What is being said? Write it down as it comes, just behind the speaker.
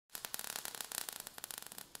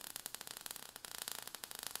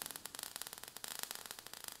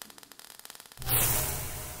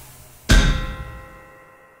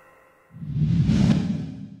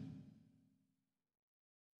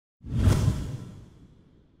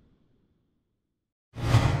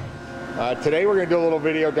Today we're going to do a little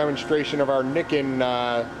video demonstration of our Nikken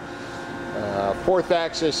 4th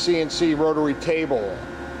axis CNC rotary table.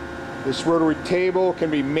 This rotary table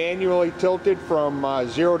can be manually tilted from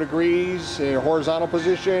 0 degrees in a horizontal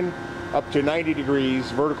position up to 90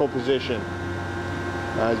 degrees vertical position.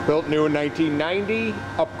 It's built new in 1990,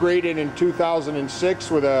 upgraded in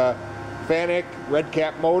 2006 with a Fanuc red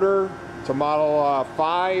cap motor to model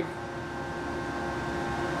 5.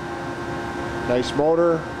 Nice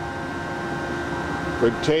motor.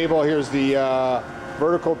 Good table. Here's the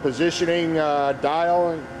vertical positioning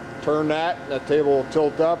dial. Turn that table will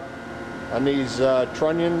tilt up on these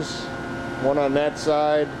trunnions. One on that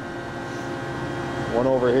side, one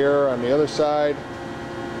over here on the other side.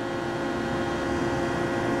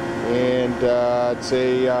 And it's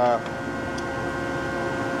a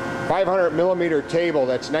 500 millimeter table.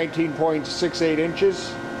 That's 19.68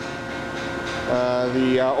 inches.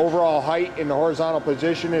 The overall height in the horizontal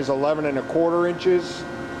position is 11.25 inches.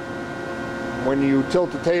 When you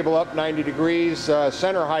tilt the table up 90 degrees,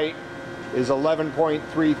 center height is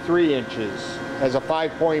 11.33 inches. Has a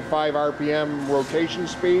 5.5 RPM rotation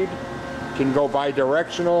speed. Can go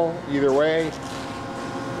bi-directional either way.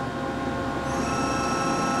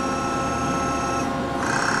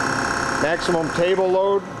 Maximum table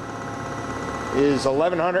load is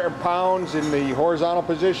 1,100 pounds in the horizontal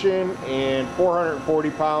position and 440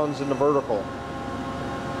 pounds in the vertical.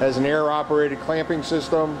 Has an air-operated clamping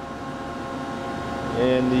system,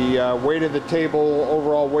 and the weight of the table,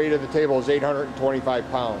 overall weight of the table, is 825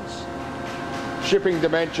 pounds. Shipping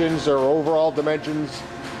dimensions, or overall dimensions,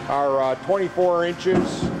 are 24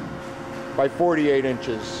 inches by 48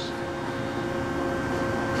 inches.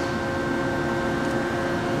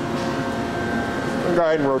 Go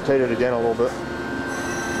ahead and rotate it again a little bit.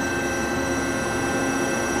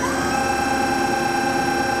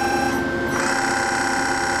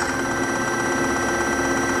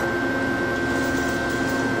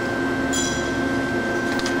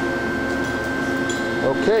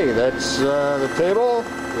 Okay, that's the table.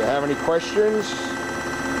 If you have any questions,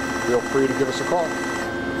 feel free to give us a call.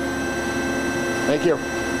 Thank you.